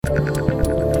How's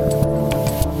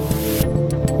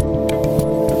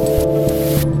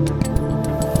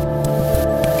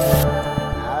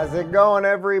it going,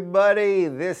 everybody?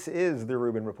 This is the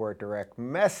Rubin Report Direct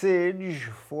Message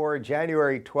for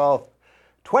January 12th,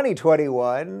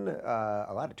 2021.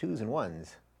 A lot of twos and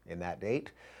ones in that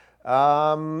date. There's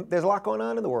a lot going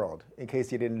on in the world. In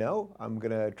case you didn't know, I'm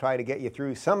going to try to get you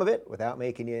through some of it without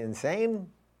making you insane.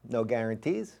 No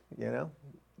guarantees, you know.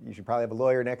 You should probably have a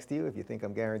lawyer next to you if you think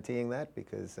I'm guaranteeing that,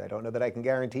 because I don't know that I can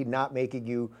guarantee not making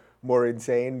you more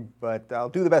insane, but I'll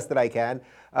do the best that I can.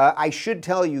 I should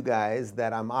tell you guys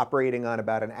that I'm operating on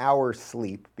about an hour's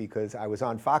sleep because I was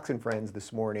on Fox and Friends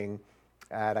this morning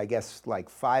at, I guess, like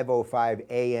 5:05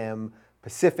 a.m.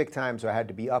 Pacific time, so I had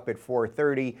to be up at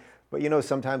 4:30. But you know,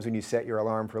 sometimes when you set your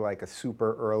alarm for like a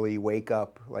super early wake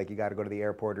up, like you got to go to the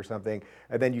airport or something,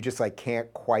 and then you just like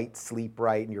can't quite sleep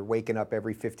right, and you're waking up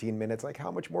every 15 minutes, like how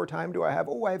much more time do I have?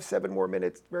 Oh, I have 7 more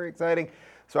minutes. Very exciting.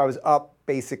 So I was up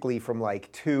basically from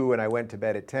like 2, and I went to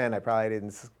bed at 10. I probably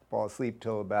didn't fall asleep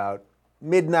till about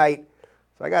midnight.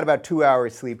 So I got about 2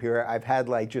 hours sleep here. I've had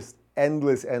like just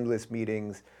endless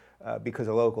meetings because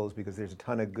of locals, because there's a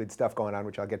ton of good stuff going on,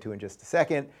 which I'll get to in just a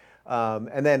second.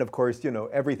 And then, of course, you know,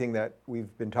 everything that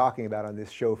we've been talking about on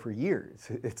this show for years,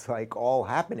 it's like all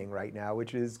happening right now,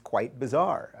 which is quite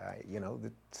bizarre. You know,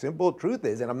 the simple truth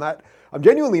is, and I'm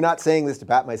genuinely not saying this to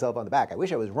pat myself on the back. I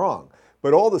wish I was wrong.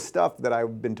 But all the stuff that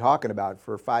I've been talking about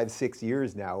for 5-6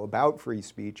 years now about free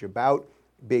speech, about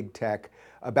big tech,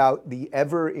 about the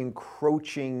ever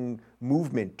encroaching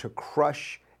movement to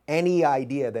crush any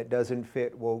idea that doesn't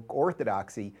fit woke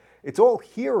orthodoxy, it's all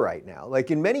here right now. Like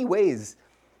in many ways,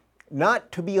 not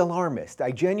to be alarmist.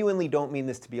 I genuinely don't mean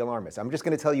this to be alarmist. I'm just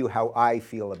going to tell you how I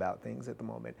feel about things at the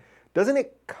moment. Doesn't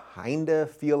it kind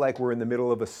of feel like we're in the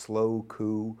middle of a slow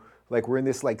coup? Like we're in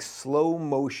this like slow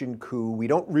motion coup. We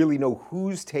don't really know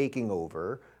who's taking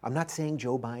over. I'm not saying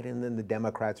Joe Biden and the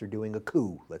Democrats are doing a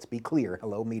coup. Let's be clear.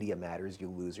 Hello, Media Matters, you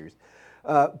losers.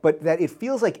 But that it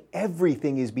feels like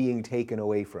everything is being taken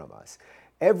away from us.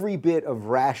 Every bit of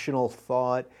rational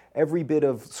thought, every bit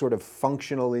of sort of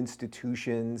functional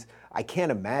institutions. I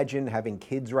can't imagine having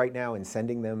kids right now and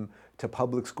sending them to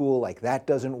public school. Like that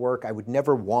doesn't work. I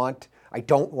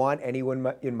don't want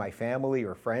anyone in my family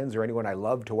or friends or anyone I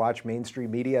love to watch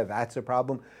mainstream media. That's a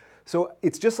problem. So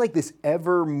it's just like this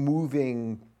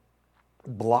ever-moving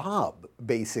blob,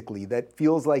 basically, that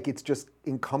feels like it's just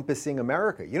encompassing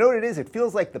America. You know what it is? It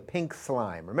feels like the pink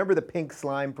slime. Remember the pink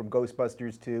slime from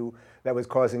Ghostbusters 2 that was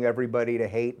causing everybody to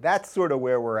hate? That's sort of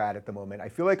where we're at the moment. I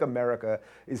feel like America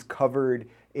is covered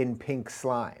in pink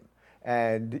slime.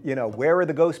 And, you know, where are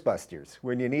the Ghostbusters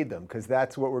when you need them? Because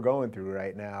that's what we're going through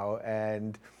right now.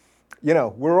 And, you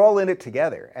know, we're all in it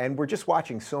together. And we're just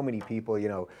watching so many people, you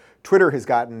know, Twitter has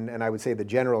gotten, and I would say the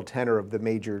general tenor of the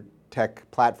major tech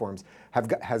platforms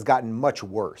has gotten much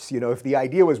worse. You know, if the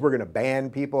idea was we're going to ban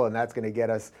people and that's going to get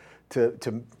us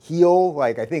to heal,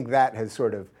 like I think that has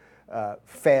sort of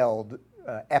failed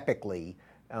epically.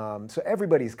 So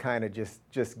everybody's kind of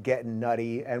just getting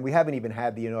nutty, and we haven't even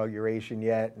had the inauguration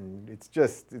yet, and it's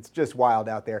just wild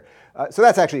out there. So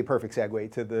that's actually a perfect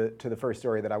segue to the first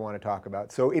story that I want to talk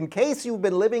about. So in case you've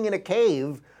been living in a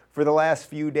cave for the last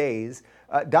few days,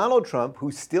 Donald Trump, who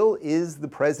still is the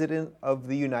president of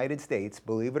the United States,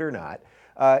 believe it or not,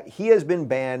 he has been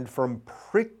banned from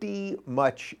pretty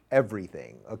much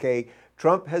everything, okay?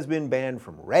 Trump has been banned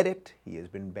from Reddit, he has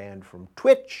been banned from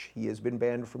Twitch, he has been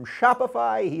banned from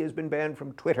Shopify, he has been banned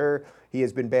from Twitter, he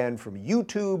has been banned from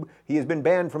YouTube, he has been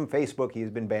banned from Facebook, he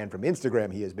has been banned from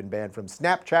Instagram, he has been banned from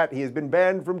Snapchat, he has been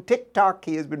banned from TikTok,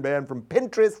 he has been banned from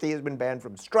Pinterest, he has been banned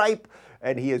from Stripe,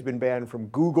 and he has been banned from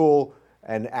Google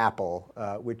and Apple,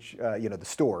 which, you know, the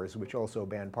stores, which also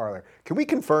banned Parler. Can we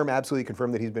absolutely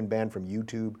confirm that he's been banned from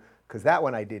YouTube? Because that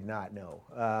one I did not know.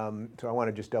 So I want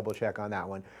to just double check on that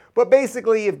one. But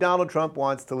basically, if Donald Trump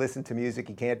wants to listen to music,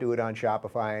 he can't do it on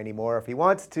Shopify anymore. If he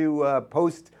wants to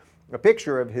post a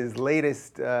picture of his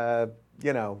latest,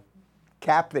 you know,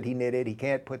 cap that he knitted, he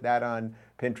can't put that on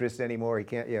Pinterest anymore. He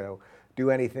can't, you know, do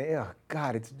anything. Oh,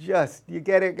 God, it's just, you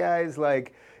get it, guys?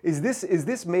 Like, is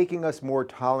this making us more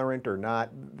tolerant or not?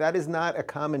 That is not a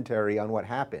commentary on what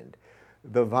happened.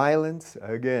 The violence,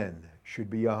 again, should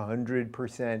be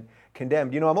 100%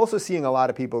 condemned. You know, I'm also seeing a lot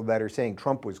of people that are saying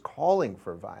Trump was calling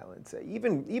for violence.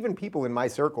 Even people in my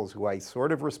circles who I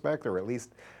sort of respect, or at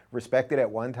least respected at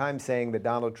one time, saying that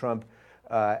Donald Trump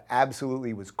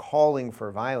absolutely was calling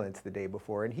for violence the day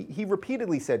before. And he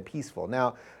repeatedly said peaceful.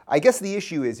 Now, I guess the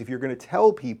issue is if you're going to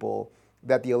tell people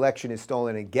that the election is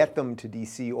stolen and get them to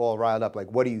DC all riled up,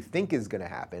 like, what do you think is going to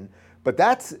happen? But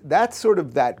that's sort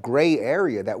of that gray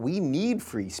area that we need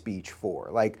free speech for.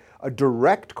 Like a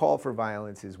direct call for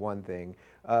violence is one thing,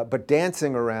 but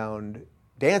dancing around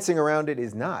it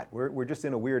is not. We're just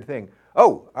in a weird thing.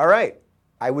 Oh, all right,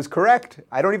 I was correct.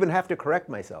 I don't even have to correct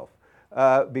myself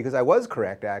because I was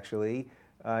correct actually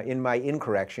in my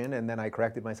incorrection, and then I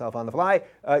corrected myself on the fly.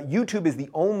 YouTube is the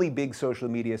only big social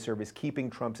media service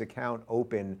keeping Trump's account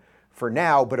open for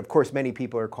now, but of course many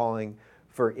people are calling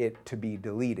for it to be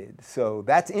deleted. So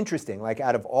that's interesting. Like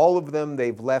out of all of them,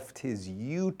 they've left his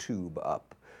YouTube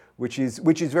up, which is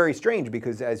very strange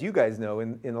because as you guys know,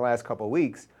 in the last couple of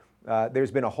weeks,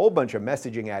 there's been a whole bunch of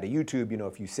messaging out of YouTube. You know,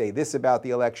 if you say this about the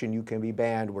election, you can be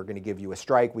banned. We're going to give you a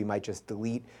strike. We might just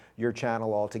delete your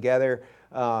channel altogether.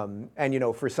 And, you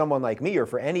know, for someone like me or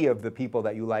for any of the people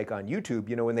that you like on YouTube,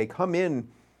 you know, when they come in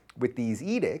with these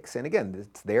edicts, and again,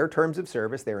 it's their terms of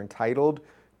service, they're entitled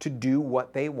to do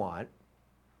what they want.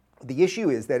 The issue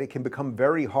is that it can become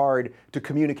very hard to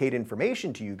communicate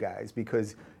information to you guys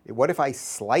because what if I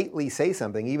slightly say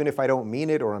something, even if I don't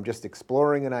mean it, or I'm just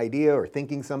exploring an idea or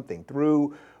thinking something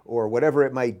through, or whatever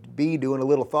it might be, doing a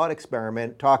little thought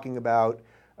experiment, talking about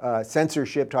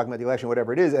censorship, talking about the election,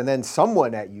 whatever it is, and then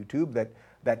someone at YouTube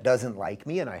that doesn't like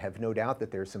me, and I have no doubt that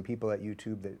there's some people at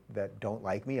YouTube that don't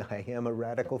like me. I am a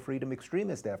radical freedom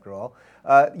extremist after all.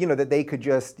 You know, that they could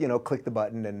just, you know, click the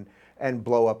button and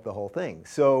blow up the whole thing.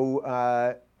 So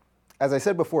as I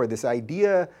said before, this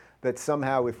idea that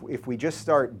somehow if we just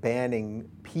start banning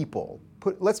people,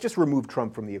 let's just remove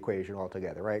Trump from the equation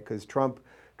altogether, right? Because Trump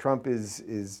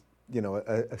is you know,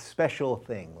 a special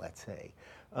thing, let's say.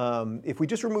 If we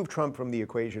just remove Trump from the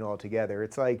equation altogether,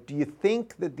 it's like, do you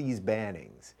think that these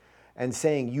bannings and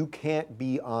saying you can't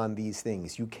be on these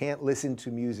things, you can't listen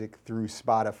to music through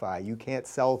Spotify, you can't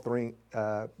sell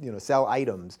sell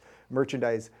items,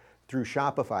 merchandise through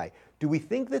Shopify, do we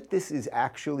think that this is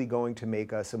actually going to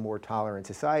make us a more tolerant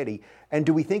society? And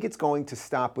do we think it's going to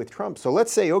stop with Trump? So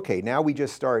let's say, okay, now we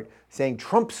just start saying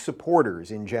Trump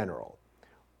supporters in general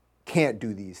can't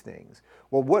do these things.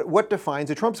 Well, what defines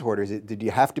a Trump supporter? Did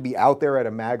you have to be out there at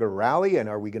a MAGA rally? And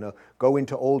are we going to go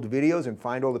into old videos and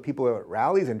find all the people at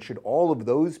rallies? And should all of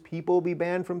those people be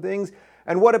banned from things?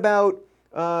 And what about,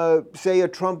 say, a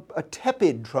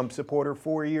tepid Trump supporter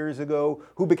 4 years ago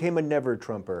who became a never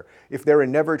Trumper? If they're a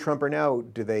never Trumper now,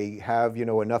 do they have, you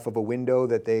know, enough of a window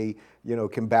that they, you know,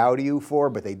 can bow to you for,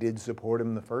 but they did support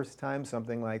him the first time,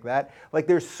 something like that? Like,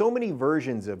 there's so many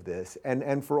versions of this.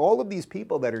 And for all of these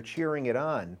people that are cheering it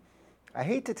on, I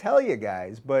hate to tell you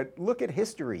guys, but look at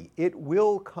history. It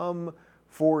will come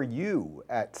for you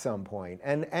at some point.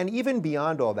 And even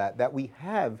beyond all that we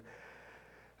have,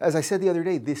 as I said the other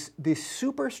day, this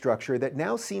superstructure that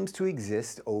now seems to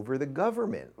exist over the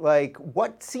government. Like,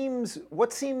 what seems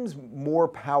more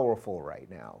powerful right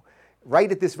now?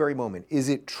 Right at this very moment, is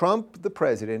it Trump, the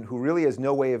president, who really has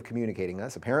no way of communicating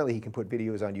us? Apparently he can put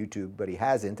videos on YouTube, but he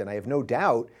hasn't, and I have no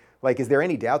doubt. Like, is there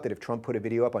any doubt that if Trump put a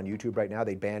video up on YouTube right now,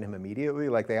 they'd ban him immediately?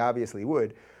 Like, they obviously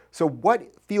would. So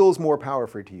what feels more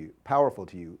powerful to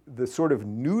you? The sort of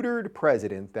neutered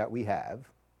president that we have,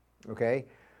 okay,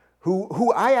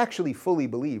 who I actually fully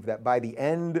believe that by the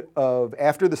end of,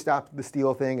 after the Stop the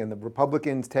Steal thing and the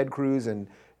Republicans, Ted Cruz and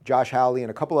Josh Hawley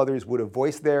and a couple others would have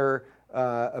voiced their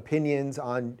opinions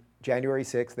on January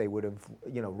 6th, they would have,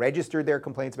 you know, registered their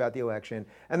complaints about the election,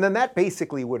 and then that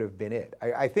basically would have been it.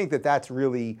 I think that that's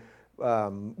really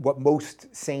what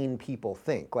most sane people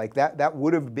think. Like that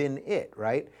would have been it,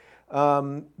 right?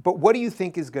 But what do you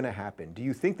think is going to happen? Do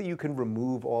you think that you can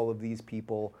remove all of these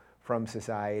people from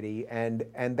society, and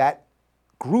that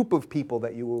group of people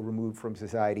that you will remove from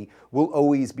society will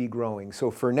always be growing?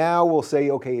 So for now, we'll say,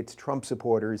 okay, it's Trump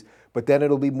supporters, but then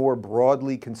it'll be more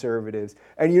broadly conservatives.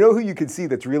 And you know who you can see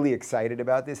that's really excited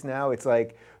about this now? It's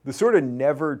like the sort of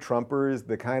never Trumpers,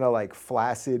 the kind of like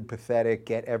flaccid, pathetic,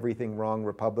 get everything wrong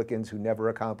Republicans who never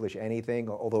accomplish anything,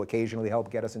 although occasionally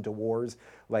help get us into wars,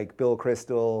 like Bill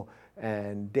Kristol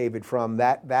and David Frum,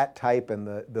 that type, and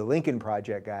the Lincoln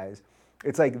Project guys.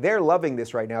 It's like they're loving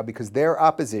this right now because their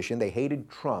opposition, they hated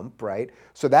Trump, right?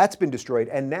 So that's been destroyed.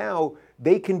 And now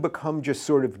they can become just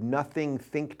sort of nothing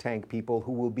think tank people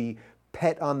who will be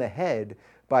pet on the head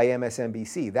by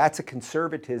MSNBC. That's a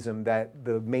conservatism that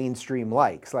the mainstream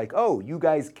likes. Like, oh, you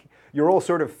guys, you're all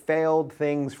sort of failed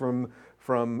things from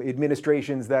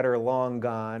administrations that are long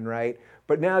gone, right?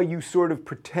 But now you sort of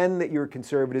pretend that you're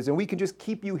conservatives and we can just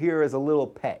keep you here as a little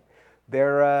pet.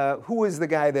 Who was the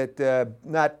guy that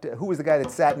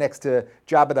sat next to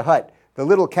Jabba the Hutt? The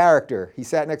little character. He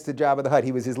sat next to Jabba the Hutt.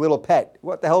 He was his little pet.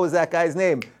 What the hell was that guy's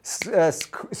name?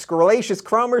 Scrolacious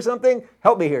Crumb or something?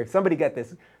 Help me here. Somebody get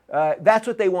this. That's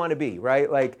what they want to be,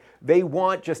 right? Like, they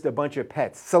want just a bunch of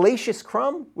pets. Salacious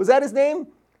Crumb? Was that his name?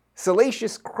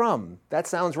 Salacious Crumb. That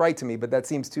sounds right to me, but that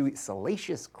seems too...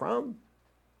 Salacious Crumb?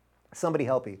 Somebody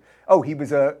help me. Oh, he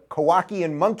was a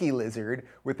Kowakian monkey lizard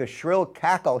with a shrill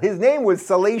cackle. His name was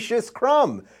Salacious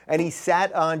Crumb, and he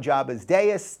sat on Jabba's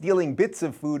dais, stealing bits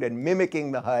of food and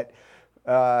mimicking the hut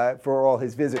for all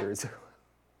his visitors.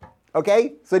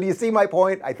 Okay, so do you see my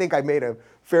point? I think I made a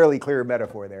fairly clear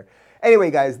metaphor there.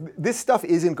 Anyway, guys, this stuff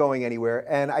isn't going anywhere,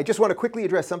 and I just want to quickly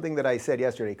address something that I said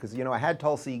yesterday, because, I had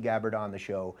Tulsi Gabbard on the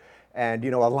show, and,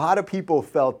 a lot of people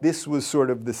felt this was sort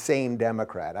of the same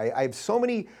Democrat. I have so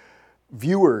many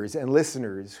viewers and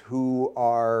listeners who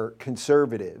are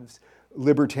conservatives,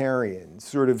 libertarians,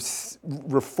 sort of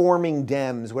reforming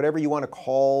Dems, whatever you want to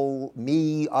call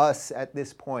me, us at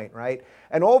this point, right?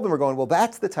 And all of them are going, well,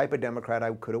 that's the type of Democrat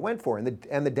I could have went for. And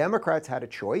the Democrats had a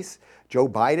choice. Joe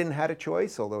Biden had a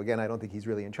choice, although, again, I don't think he's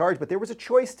really in charge. But there was a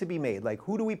choice to be made. Like,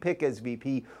 who do we pick as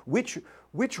VP?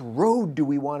 Which road do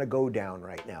we want to go down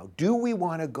right now? Do we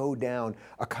want to go down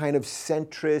a kind of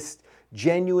centrist,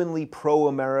 genuinely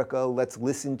pro-America, let's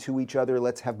listen to each other,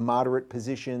 let's have moderate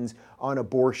positions on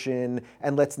abortion,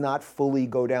 and let's not fully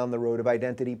go down the road of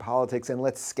identity politics, and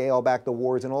let's scale back the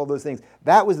wars and all those things?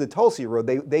 That was the Tulsi road.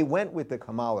 They went with the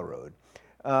Kamala road.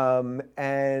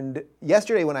 And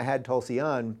yesterday when I had Tulsi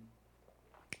on,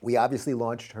 we obviously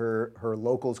launched her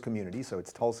locals community, so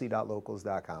it's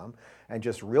tulsi.locals.com. And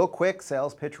just real quick,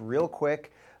 sales pitch real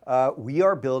quick, we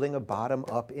are building a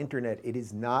bottom-up internet. It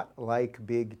is not like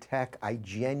big tech. I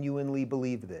genuinely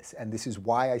believe this. And this is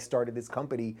why I started this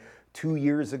company 2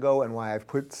 years ago and why I've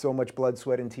put so much blood,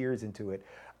 sweat, and tears into it.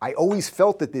 I always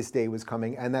felt that this day was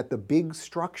coming and that the big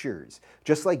structures,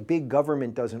 just like big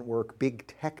government doesn't work, big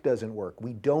tech doesn't work.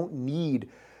 We don't need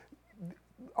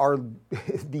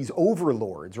these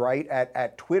overlords, right?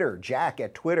 At Twitter, Jack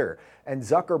at Twitter, and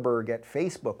Zuckerberg at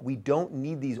Facebook. We don't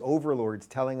need these overlords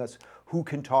telling us who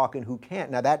can talk and who can't.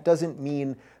 Now, that doesn't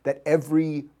mean that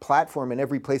every platform and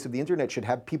every place of the internet should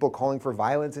have people calling for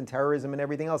violence and terrorism and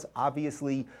everything else.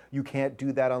 Obviously, you can't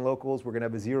do that on locals. We're going to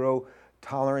have a zero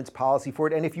tolerance policy for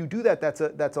it. And if you do that, that's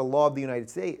a law of the United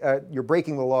States. You're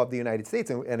breaking the law of the United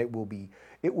States, and it will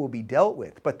be dealt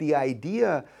with. But the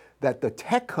idea that the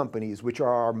tech companies, which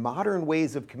are our modern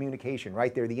ways of communication,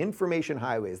 right? They're the information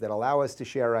highways that allow us to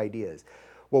share ideas.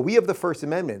 Well, we have the First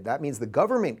Amendment. That means the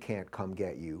government can't come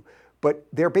get you. But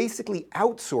they're basically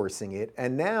outsourcing it,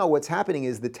 and now what's happening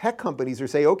is the tech companies are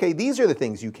saying, okay, these are the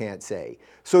things you can't say.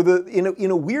 So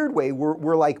in a weird way,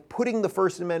 we're like putting the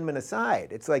First Amendment aside.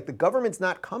 It's like the government's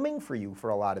not coming for you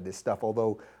for a lot of this stuff,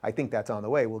 although I think that's on the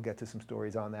way. We'll get to some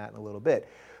stories on that in a little bit.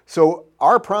 So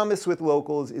our promise with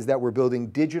Locals is that we're building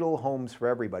digital homes for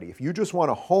everybody. If you just want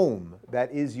a home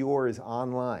that is yours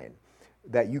online,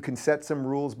 that you can set some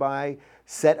rules by,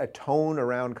 set a tone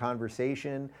around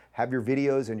conversation, have your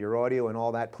videos and your audio and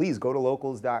all that, please go to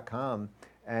locals.com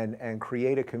and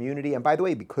create a community. And by the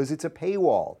way, because it's a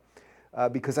paywall,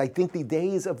 because I think the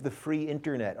days of the free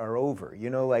internet are over.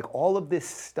 Like all of this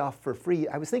stuff for free.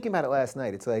 I was thinking about it last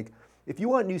night. It's like, if you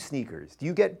want new sneakers, do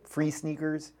you get free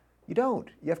sneakers? You don't.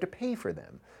 You have to pay for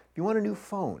them. If you want a new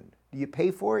phone, do you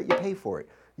pay for it? You pay for it.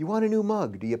 You want a new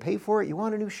mug, do you pay for it? You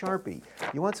want a new Sharpie.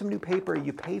 You want some new paper,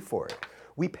 you pay for it.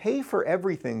 We pay for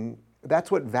everything.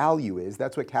 That's what value is.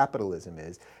 That's what capitalism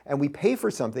is. And we pay for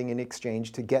something in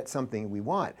exchange to get something we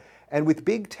want. And with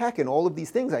big tech and all of these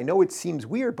things, I know it seems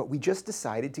weird, but we just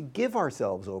decided to give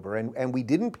ourselves over. And we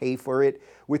didn't pay for it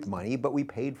with money, but we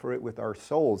paid for it with our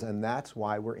souls. And that's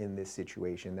why we're in this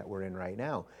situation that we're in right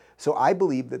now. So I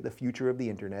believe that the future of the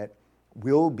internet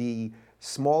will be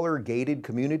smaller gated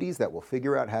communities that will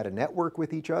figure out how to network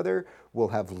with each other. We'll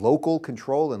have local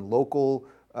control and local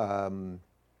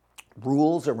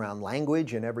rules around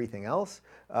language and everything else.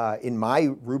 In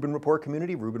my Rubin Report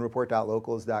community,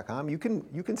 rubinreport.locals.com, you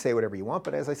can say whatever you want,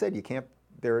 but as I said,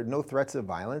 there are no threats of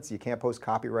violence. You can't post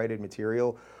copyrighted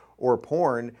material or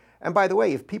porn. And by the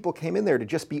way, if people came in there to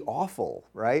just be awful,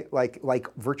 right? Like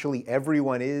virtually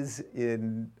everyone is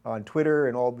on Twitter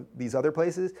and all these other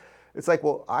places, it's like,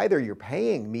 well, either you're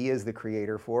paying me as the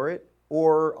creator for it,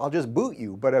 or I'll just boot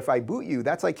you. But if I boot you,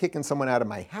 that's like kicking someone out of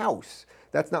my house.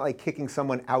 That's not like kicking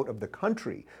someone out of the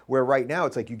country, where right now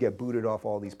it's like you get booted off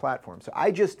all these platforms. So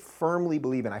I just firmly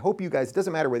believe, and I hope you guys, it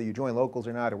doesn't matter whether you join Locals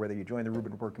or not, or whether you join the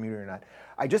Rubin Report community or not,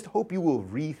 I just hope you will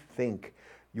rethink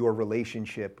your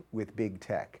relationship with big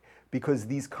tech. Because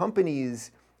these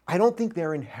companies, I don't think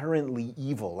they're inherently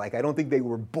evil. Like, I don't think they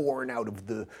were born out of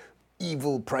the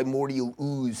evil primordial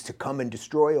ooze to come and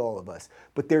destroy all of us.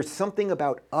 But there's something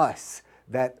about us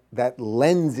that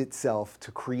lends itself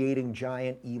to creating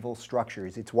giant evil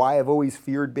structures. It's why I've always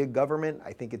feared big government.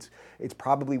 I think it's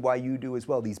probably why you do as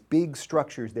well. These big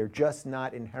structures, they're just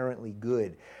not inherently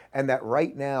good. And that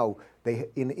right now,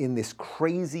 in this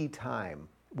crazy time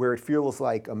where it feels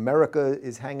like America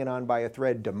is hanging on by a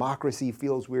thread, democracy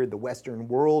feels weird, the Western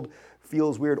world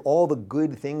feels weird, all the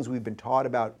good things we've been taught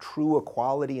about true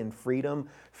equality and freedom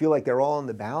feel like they're all in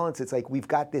the balance. It's like we've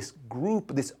got this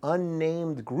group, this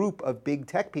unnamed group of big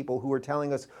tech people who are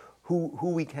telling us who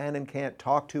we can and can't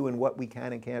talk to and what we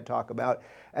can and can't talk about.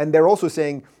 And they're also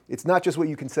saying it's not just what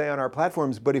you can say on our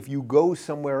platforms, but if you go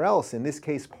somewhere else, in this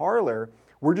case Parler,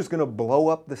 we're just going to blow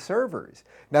up the servers.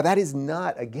 Now that is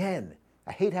not, again,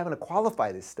 I hate having to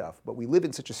qualify this stuff, but we live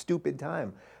in such a stupid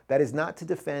time. That is not to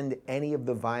defend any of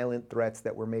the violent threats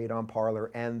that were made on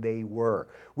Parler, and they were.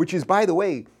 Which is, by the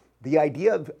way, the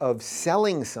idea of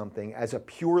selling something as a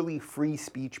purely free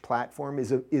speech platform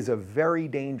is a very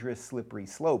dangerous, slippery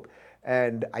slope.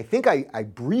 And I think I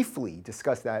briefly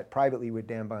discussed that privately with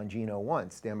Dan Bongino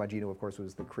once. Dan Bongino, of course,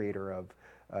 was the creator of,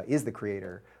 is the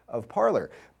creator of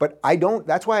Parler. But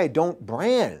that's why I don't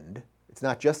brand. It's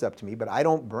not just up to me, but I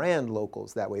don't brand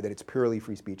Locals that way, that it's purely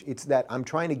free speech. It's that I'm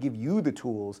trying to give you the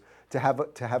tools to have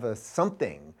a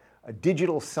something, a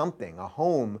digital something, a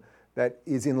home that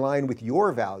is in line with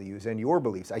your values and your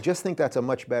beliefs. I just think that's a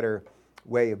much better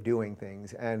way of doing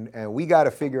things. And we got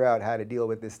to figure out how to deal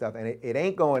with this stuff. And it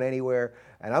ain't going anywhere.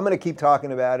 And I'm going to keep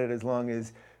talking about it as long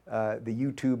as the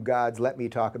YouTube gods let me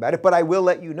talk about it. But I will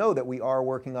let you know that we are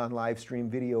working on live stream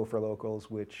video for Locals,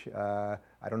 which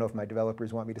I don't know if my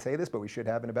developers want me to say this, but we should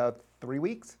have in about 3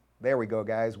 weeks. There we go,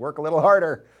 guys. Work a little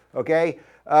harder, okay?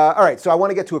 All right, so I want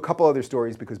to get to a couple other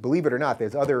stories because, believe it or not,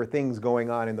 there's other things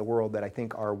going on in the world that I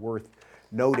think are worth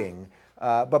noting.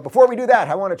 But before we do that,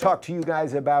 I want to talk to you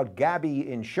guys about Gabi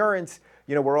Insurance.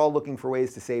 You know, we're all looking for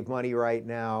ways to save money right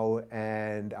now,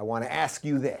 and I want to ask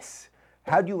you this.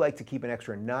 How'd you like to keep an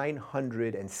extra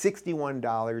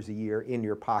 $961 a year in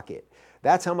your pocket?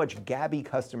 That's how much Gabi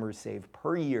customers save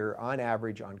per year on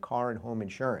average on car and home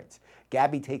insurance.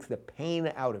 Gabi takes the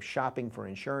pain out of shopping for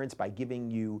insurance by giving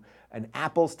you an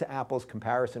apples-to-apples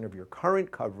comparison of your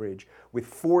current coverage with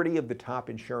 40 of the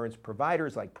top insurance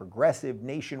providers like Progressive,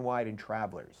 Nationwide, and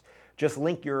Travelers. Just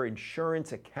link your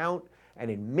insurance account, and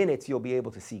in minutes you'll be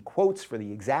able to see quotes for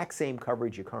the exact same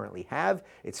coverage you currently have.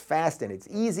 It's fast and it's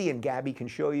easy, and Gabi can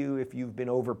show you if you've been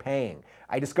overpaying.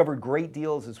 I discovered great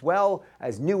deals as well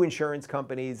as new insurance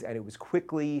companies, and I was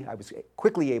quickly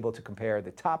able to compare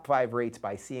the top 5 rates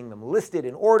by seeing them listed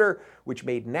in order, which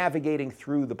made navigating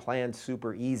through the plans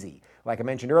super easy. Like I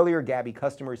mentioned earlier, Gabi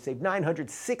customers save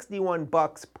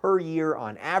 $961 per year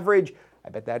on average. I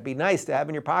bet that'd be nice to have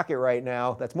in your pocket right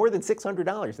now. That's more than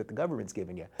 $600 that the government's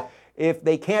giving you. If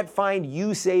they can't find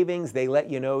you savings, they let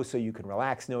you know so you can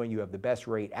relax knowing you have the best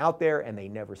rate out there, and they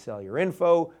never sell your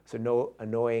info, so no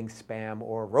annoying spam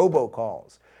or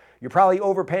robocalls. You're probably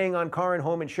overpaying on car and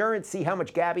home insurance. See how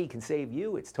much Gabi can save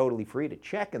you. It's totally free to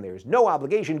check, and there's no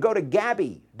obligation. Go to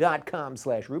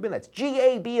Gabi.com/Rubin. That's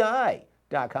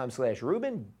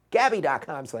GABI.com/Rubin.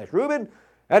 Gabi.com/Rubin.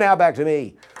 And now back to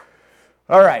me.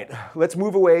 All right, let's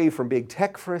move away from big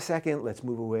tech for a second. Let's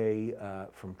move away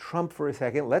from Trump for a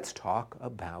second. Let's talk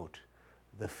about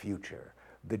the future,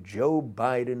 the Joe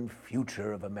Biden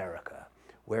future of America,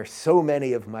 where so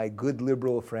many of my good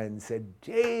liberal friends said,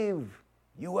 Dave,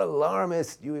 you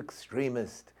alarmist, you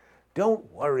extremist. Don't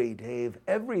worry, Dave.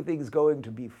 Everything's going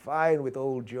to be fine with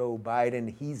old Joe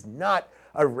Biden. He's not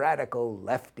a radical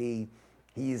lefty.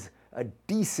 He's a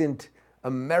decent,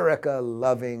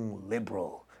 America-loving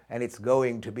liberal. And it's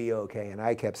going to be okay. And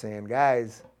I kept saying,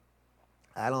 guys,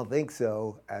 I don't think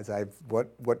so.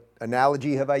 What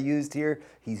analogy have I used here?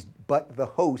 He's but the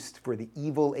host for the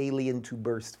evil alien to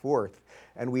burst forth.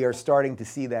 And we are starting to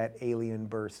see that alien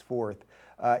burst forth.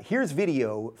 Here's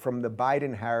video from the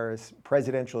Biden-Harris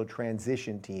presidential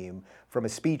transition team from a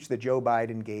speech that Joe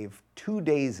Biden gave 2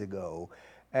 days ago.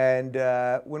 And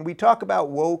when we talk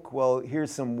about woke, well,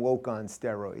 here's some woke on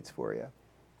steroids for you.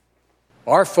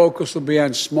 Our focus will be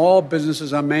on small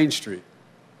businesses on Main Street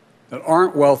that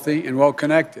aren't wealthy and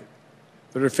well-connected,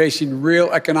 that are facing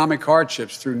real economic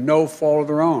hardships through no fault of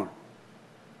their own.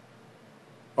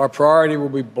 Our priority will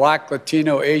be Black,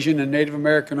 Latino, Asian, and Native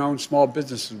American-owned small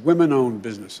businesses, women-owned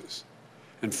businesses,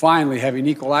 and finally, having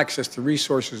equal access to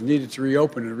resources needed to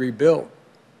reopen and rebuild.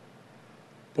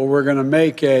 But we're going to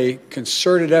make a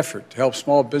concerted effort to help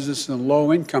small businesses in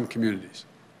low-income communities,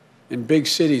 in big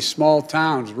cities, small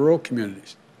towns, rural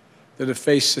communities that have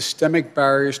faced systemic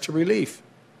barriers to relief.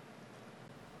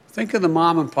 Think of the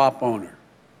mom and pop owner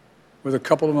with a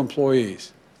couple of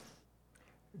employees.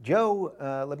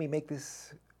 Joe, let me make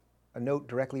this a note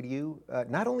directly to you.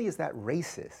 Not only is that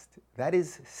racist, that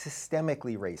is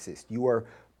systemically racist. You are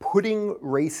putting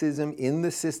racism in the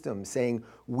system, saying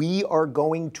we are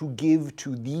going to give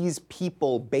to these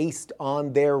people based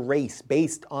on their race,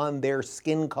 based on their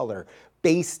skin color,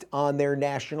 based on their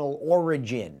national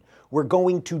origin. We're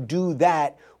going to do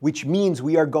that, which means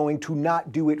we are going to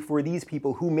not do it for these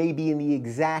people who may be in the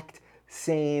exact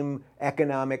same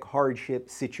economic hardship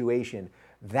situation.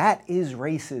 That is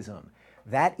racism.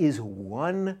 That is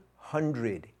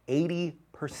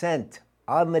 180%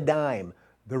 on the dime,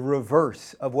 the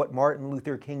reverse of what Martin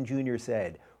Luther King Jr.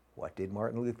 said. What did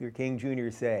Martin Luther King Jr.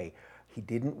 say? He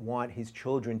didn't want his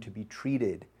children to be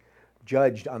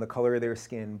judged on the color of their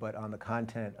skin, but on the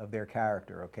content of their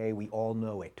character, okay? We all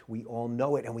know it. We all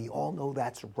know it, and we all know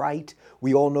that's right.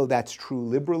 We all know that's true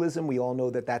liberalism. We all know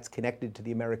that that's connected to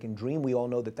the American dream. We all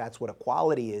know that that's what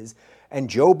equality is. And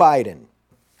Joe Biden,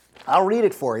 I'll read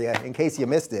it for you in case you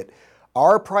missed it.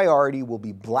 Our priority will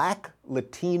be Black,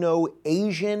 Latino,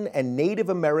 Asian, and Native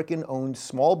American-owned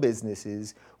small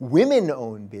businesses,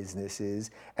 women-owned businesses,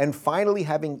 and finally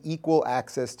having equal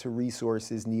access to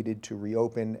resources needed to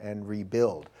reopen and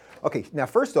rebuild. Okay, now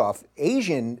first off,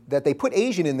 Asian, that they put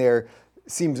Asian in there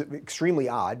seems extremely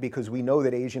odd because we know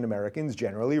that Asian Americans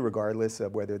generally, regardless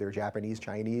of whether they're Japanese,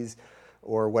 Chinese,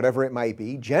 or whatever it might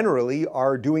be, generally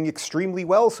are doing extremely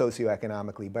well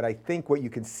socioeconomically. But I think what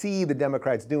you can see the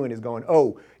Democrats doing is going,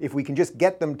 oh, if we can just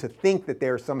get them to think that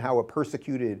they're somehow a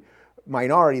persecuted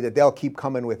minority, that they'll keep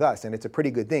coming with us. And it's a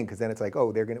pretty good thing, because then it's like, oh,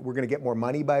 we're gonna get more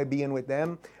money by being with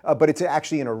them. But it's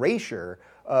actually an erasure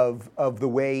of the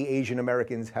way Asian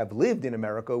Americans have lived in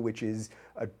America, which is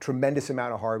a tremendous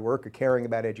amount of hard work, of caring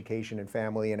about education and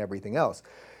family and everything else.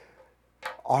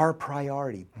 Our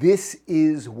priority. This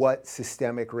is what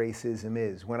systemic racism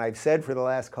is. When I've said for the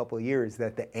last couple of years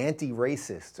that the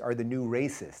anti-racists are the new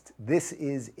racists, this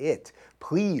is it.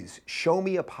 Please show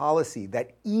me a policy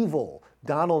that evil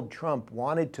Donald Trump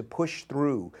wanted to push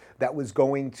through that was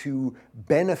going to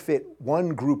benefit one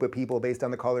group of people based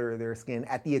on the color of their skin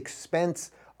at the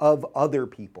expense of other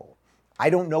people.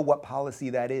 I don't know what policy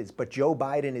that is, but Joe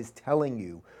Biden is telling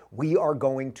you we are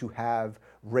going to have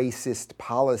racist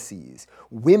policies.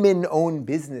 Women-owned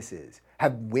businesses.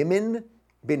 Have women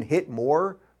been hit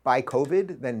more by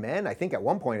COVID than men? I think at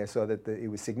one point I saw that it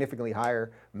was significantly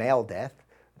higher male death.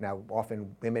 Now,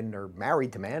 often women are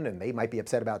married to men and they might be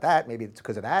upset about that. Maybe it's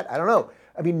because of that. I don't know.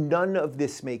 I mean, none of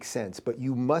this makes sense, but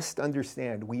you must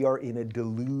understand we are in a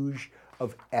deluge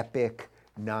of epic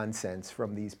nonsense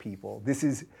from these people. This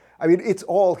is, I mean, it's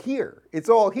all here. It's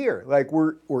all here. Like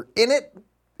we're in it.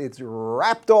 It's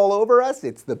wrapped all over us.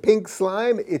 It's the pink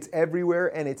slime. It's everywhere,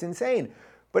 and it's insane.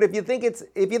 But if you think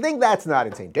that's not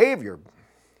insane, Dave, you're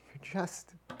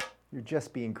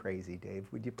just being crazy, Dave.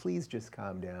 Would you please just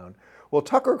calm down? Well,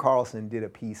 Tucker Carlson did a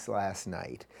piece last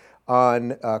night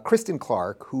on Kristen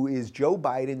Clarke, who is Joe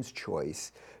Biden's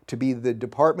choice to be the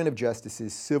Department of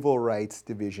Justice's Civil Rights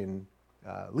Division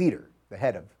leader, the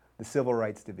head of the Civil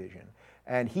Rights Division.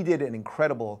 And he did an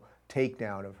incredible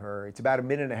takedown of her. It's about a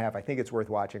minute and a half. I think it's worth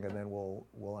watching, and then we'll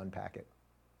unpack it.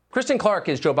 Kristen Clarke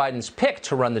is Joe Biden's pick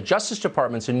to run the Justice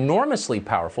Department's enormously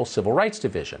powerful Civil Rights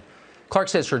Division. Clarke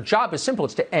says her job is simple.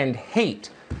 It's to end hate.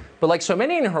 But like so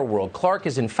many in her world, Clarke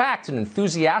is in fact an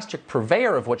enthusiastic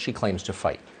purveyor of what she claims to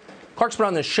fight. Clarke's been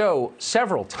on this show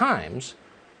several times.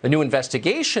 The new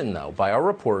investigation, though, by our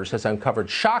reporters has uncovered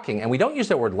shocking, and we don't use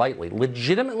that word lightly,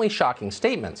 legitimately shocking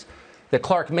statements that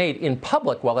Clarke made in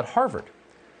public while at Harvard.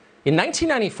 In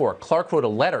 1994, Clarke wrote a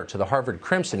letter to the Harvard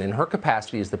Crimson in her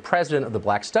capacity as the president of the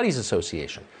Black Studies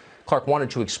Association. Clarke wanted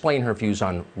to explain her views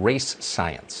on race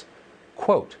science.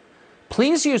 Quote,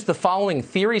 "Please use the following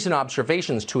theories and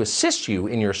observations to assist you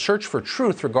in your search for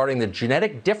truth regarding the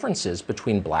genetic differences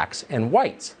between blacks and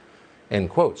whites." End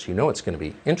quotes. You know it's going to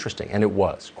be interesting. And it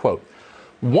was. Quote,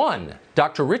 1.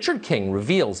 Dr. Richard King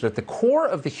reveals that at the core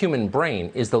of the human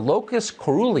brain is the locus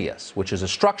coeruleus, which is a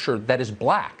structure that is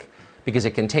black because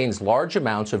it contains large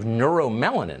amounts of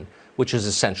neuromelanin, which is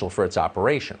essential for its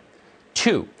operation.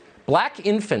 2. Black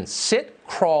infants sit,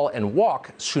 crawl, and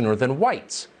walk sooner than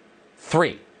whites.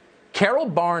 3. Carol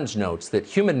Barnes notes that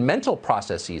human mental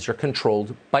processes are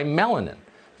controlled by melanin,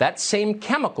 that same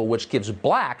chemical which gives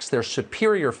blacks their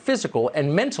superior physical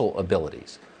and mental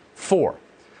abilities. 4.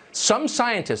 Some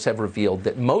scientists have revealed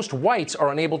that most whites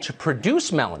are unable to produce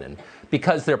melanin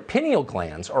because their pineal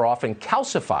glands are often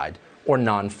calcified or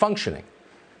non-functioning.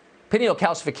 Pineal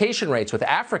calcification rates with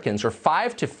Africans are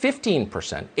 5 to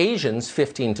 15%, Asians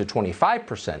 15 to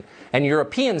 25%, and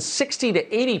Europeans 60 to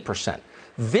 80%.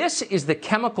 This is the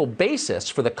chemical basis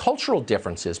for the cultural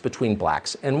differences between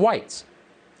blacks and whites.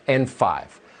 And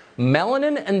 5,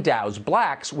 melanin endows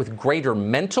blacks with greater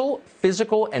mental,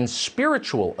 physical, and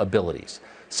spiritual abilities,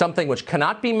 something which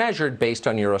cannot be measured based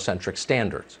on Eurocentric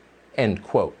standards. End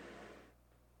quote.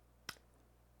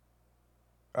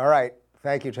 All right.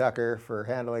 Thank you, Tucker, for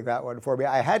handling that one for me.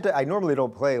 I normally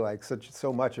don't play like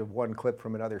so much of one clip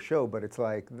from another show, but it's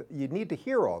like, you need to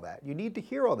hear all that. You need to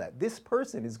hear all that. This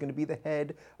person is going to be the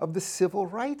head of the Civil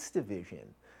Rights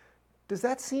Division. Does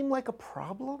that seem like a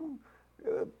problem?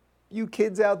 You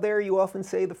kids out there, you often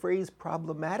say the phrase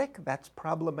problematic. That's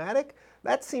problematic.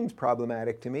 That seems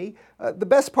problematic to me. The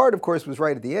best part, of course, was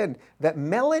right at the end, that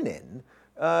melanin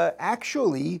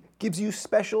actually gives you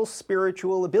special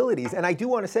spiritual abilities. And I do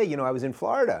want to say, I was in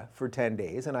Florida for 10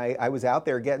 days and I was out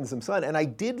there getting some sun, and I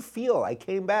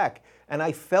came back and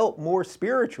I felt more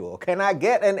spiritual. Can I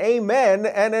get an amen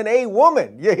and an a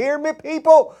woman? You hear me,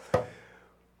 people?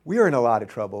 We are in a lot of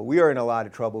trouble. We are in a lot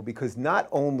of trouble because not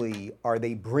only are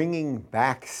they bringing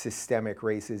back systemic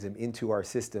racism into our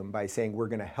system by saying we're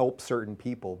going to help certain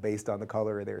people based on the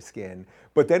color of their skin,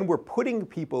 but then we're putting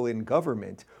people in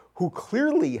government who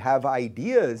clearly have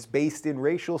ideas based in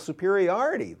racial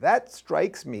superiority. That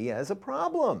strikes me as a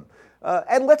problem.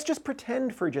 And let's just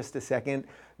pretend for just a second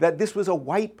that this was a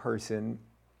white person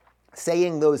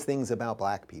saying those things about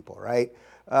black people, right?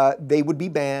 They would be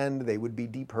banned, they would be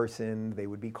depersoned, they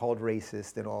would be called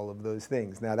racist and all of those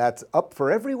things. Now that's up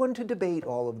for everyone to debate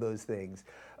all of those things.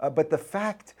 But the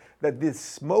fact that this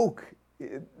smoke,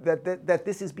 that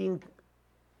this is being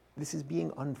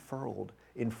unfurled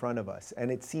in front of us. And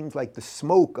it seems like the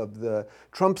smoke of the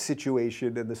Trump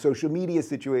situation and the social media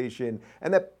situation,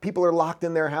 and that people are locked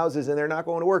in their houses and they're not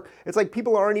going to work. It's like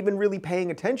people aren't even really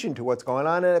paying attention to what's going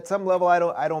on. And at some level,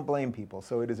 I don't blame people.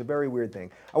 So it is a very weird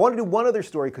thing. I want to do one other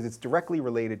story because it's directly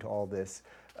related to all this.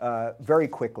 Very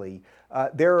quickly.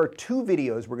 There are 2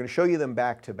 videos, we're going to show you them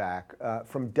back to back,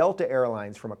 from Delta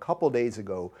Airlines from a couple days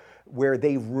ago, where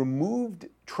they've removed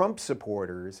Trump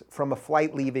supporters from a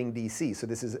flight leaving D.C. So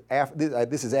this is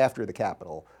after the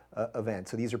Capitol event.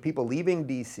 So these are people leaving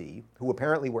D.C. who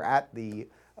apparently were at the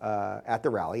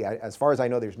rally. As far as I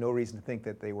know, there's no reason to think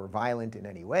that they were violent in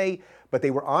any way, but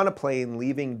they were on a plane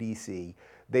leaving D.C.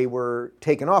 They were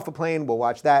taken off a plane. We'll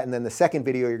watch that. And then the second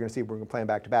video you're going to see, we're going to play them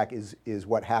back to back, is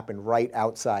what happened right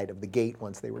outside of the gate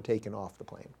once they were taken off the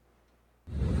plane.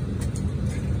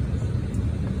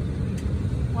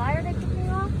 Why are they kicking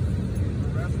off?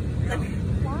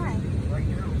 Why?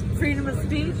 Freedom of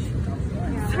speech?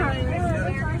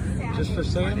 Yeah. Just for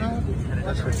saying that?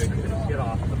 That's ridiculous. Get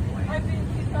off the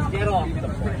plane. Get off the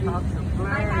plane.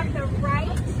 I have the right.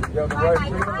 You have the right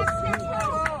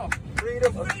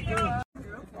freedom of speech.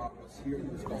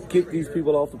 Kick these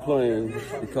people off the plane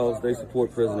because they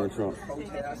support President Trump.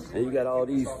 And you got all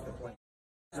these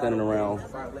standing around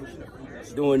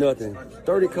doing nothing.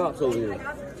 30 cops over here.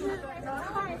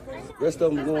 Rest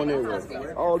of them going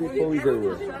everywhere. All these police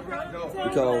everywhere.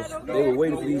 Because they were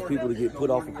waiting for these people to get put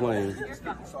off the plane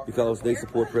because they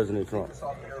support President Trump.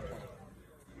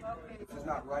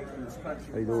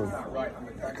 How you doing?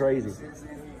 It's crazy.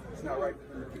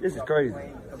 This is crazy.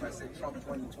 Because I said Trump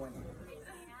 2020.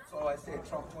 So I said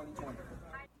Trump 2020.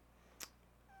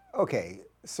 Okay,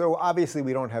 so obviously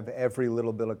we don't have every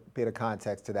little bit of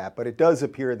context to that, but it does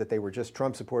appear that they were just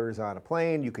Trump supporters on a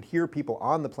plane. You could hear people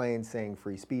on the plane saying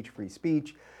free speech, free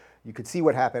speech. You could see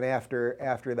what happened after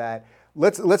that.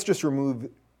 Let's just remove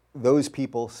those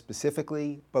people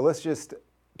specifically, but let's just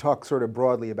talk sort of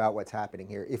broadly about what's happening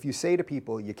here. If you say to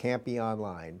people, you can't be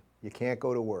online, you can't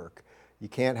go to work, you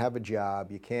can't have a job,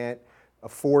 you can't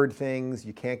afford things,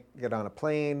 you can't get on a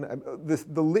plane,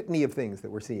 the litany of things that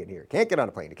we're seeing here. Can't get on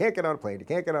a plane, you can't get on a plane, you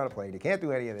can't get on a plane, you can't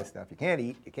do any of this stuff, you can't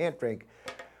eat, you can't drink.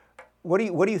 What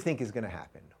do you think is going to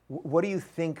happen? What do you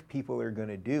think people are going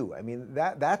to do? I mean,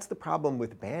 that's the problem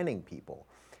with banning people.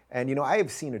 And I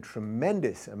have seen a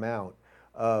tremendous amount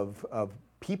of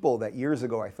people that years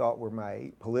ago I thought were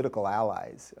my political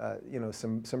allies.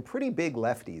 Some pretty big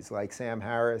lefties like Sam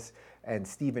Harris and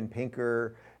Steven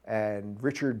Pinker and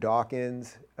Richard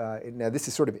Dawkins. Now this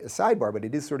is sort of a sidebar, but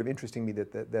it is sort of interesting to me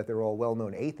that they're all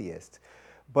well-known atheists.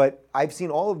 But I've seen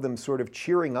all of them sort of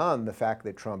cheering on the fact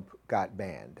that Trump got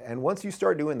banned. And once you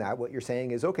start doing that, what you're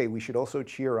saying is, okay, we should also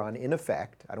cheer on, in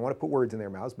effect, I don't want to put words in their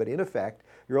mouths, but in effect,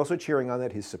 you're also cheering on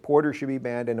that his supporters should be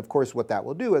banned. And of course, what that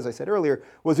will do, as I said earlier,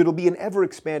 was it'll be an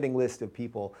ever-expanding list of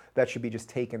people that should be just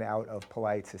taken out of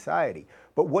polite society.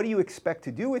 But what do you expect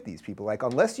to do with these people? Like,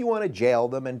 unless you want to jail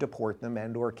them and deport them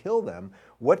and or kill them,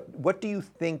 what do you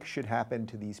think should happen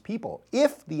to these people?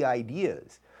 If the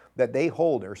ideas that they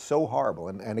hold are so horrible,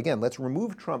 and again, let's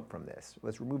remove Trump from this.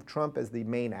 Let's remove Trump as the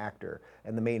main actor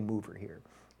and the main mover here.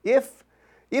 If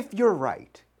you're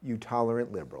right, you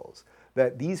tolerant liberals,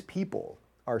 that these people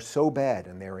are so bad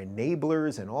and they're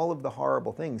enablers and all of the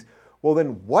horrible things, well then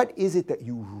what is it that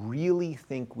you really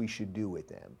think we should do with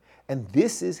them? And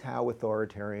this is how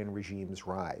authoritarian regimes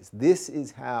rise. This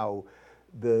is how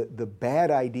the bad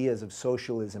ideas of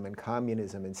socialism and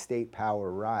communism and state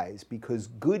power rise, because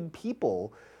good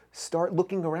people start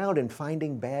looking around and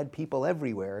finding bad people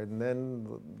everywhere, and then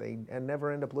they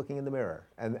never end up looking in the mirror.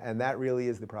 And that really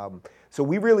is the problem. So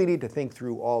we really need to think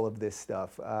through all of this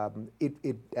stuff.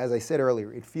 As I said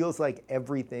earlier, it feels like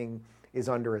everything is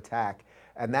under attack,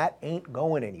 and that ain't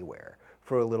going anywhere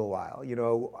for a little while. You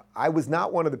know, I was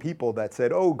not one of the people that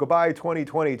said, oh, goodbye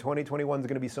 2020, 2021 is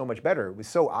going to be so much better. It was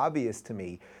so obvious to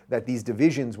me that these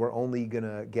divisions were only going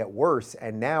to get worse,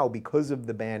 and now because of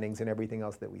the bannings and everything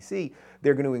else that we see,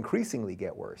 they're going to increasingly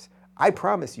get worse. I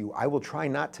promise you, I will try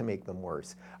not to make them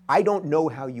worse. I don't know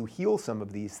how you heal some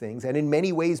of these things, and in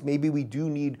many ways, maybe we do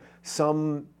need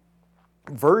some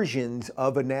versions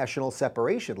of a national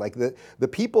separation. Like the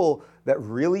people that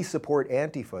really support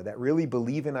Antifa, that really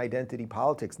believe in identity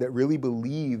politics, that really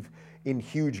believe in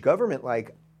huge government,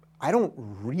 like, I don't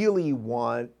really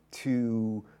want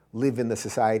to live in the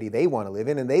society they want to live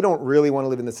in, and they don't really want to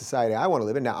live in the society I want to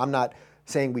live in. Now, I'm not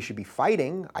saying we should be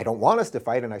fighting. I don't want us to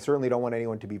fight, and I certainly don't want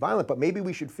anyone to be violent, but maybe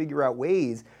we should figure out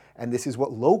ways, and this is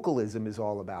what localism is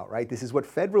all about, right? This is what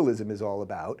federalism is all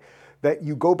about, that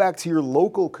you go back to your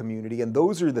local community, and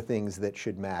those are the things that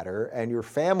should matter, and your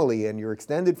family and your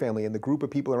extended family and the group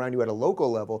of people around you at a local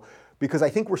level, because I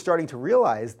think we're starting to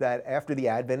realize that after the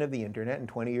advent of the internet and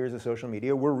 20 years of social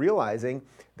media, we're realizing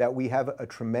that we have a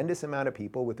tremendous amount of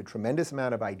people with a tremendous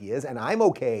amount of ideas, and I'm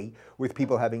okay with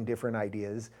people having different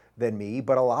ideas than me,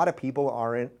 but a lot of people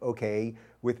aren't okay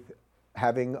with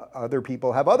having other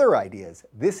people have other ideas.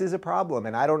 This is a problem,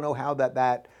 and I don't know how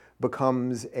that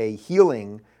becomes a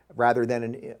healing rather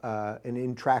than an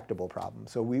intractable problem.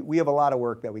 So we have a lot of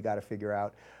work that we got to figure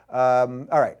out.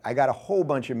 All right, I got a whole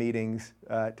bunch of meetings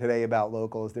today about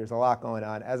locals. There's a lot going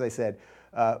on. As I said,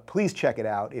 please check it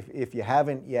out. If you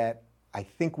haven't yet, I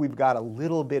think we've got a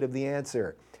little bit of the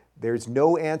answer. There's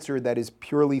no answer that is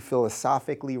purely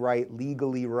philosophically right,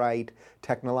 legally right,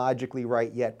 technologically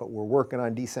right yet, but we're working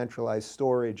on decentralized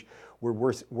storage.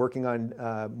 We're working on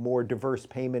more diverse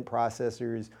payment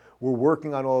processors. We're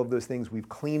working on all of those things. We've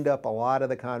cleaned up a lot of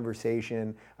the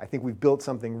conversation. I think we've built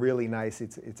something really nice.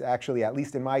 It's actually, at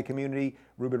least in my community,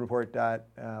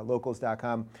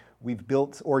 RubinReport.locals.com, we've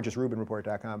built, or just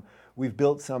RubinReport.com, we've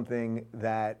built something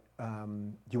that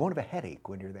you won't have a headache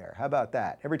when you're there. How about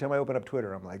that? Every time I open up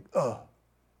Twitter, I'm like, oh,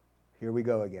 here we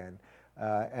go again.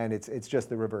 And it's just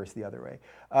the reverse the other way.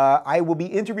 I will be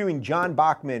interviewing John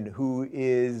Bachman, who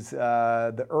is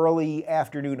the early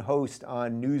afternoon host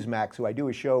on Newsmax, who I do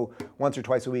a show once or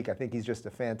twice a week. I think he's just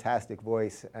a fantastic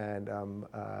voice, and I'm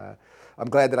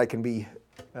glad that I can be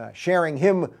sharing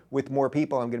him with more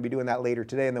people. I'm going to be doing that later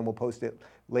today, and then we'll post it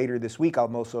later this week.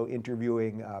 I'm also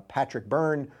interviewing Patrick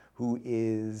Byrne, who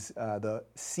is the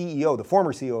CEO, the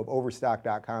former CEO of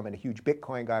Overstock.com and a huge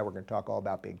Bitcoin guy. We're going to talk all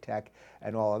about big tech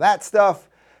and all of that stuff.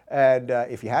 And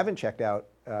if you haven't checked out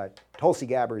Tulsi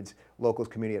Gabbard's locals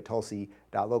community at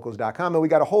tulsi.locals.com, and we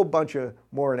got a whole bunch of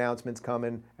more announcements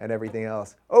coming and everything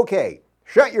else. Okay,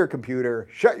 shut your computer,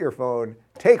 shut your phone,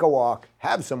 take a walk,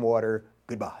 have some water.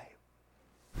 Goodbye.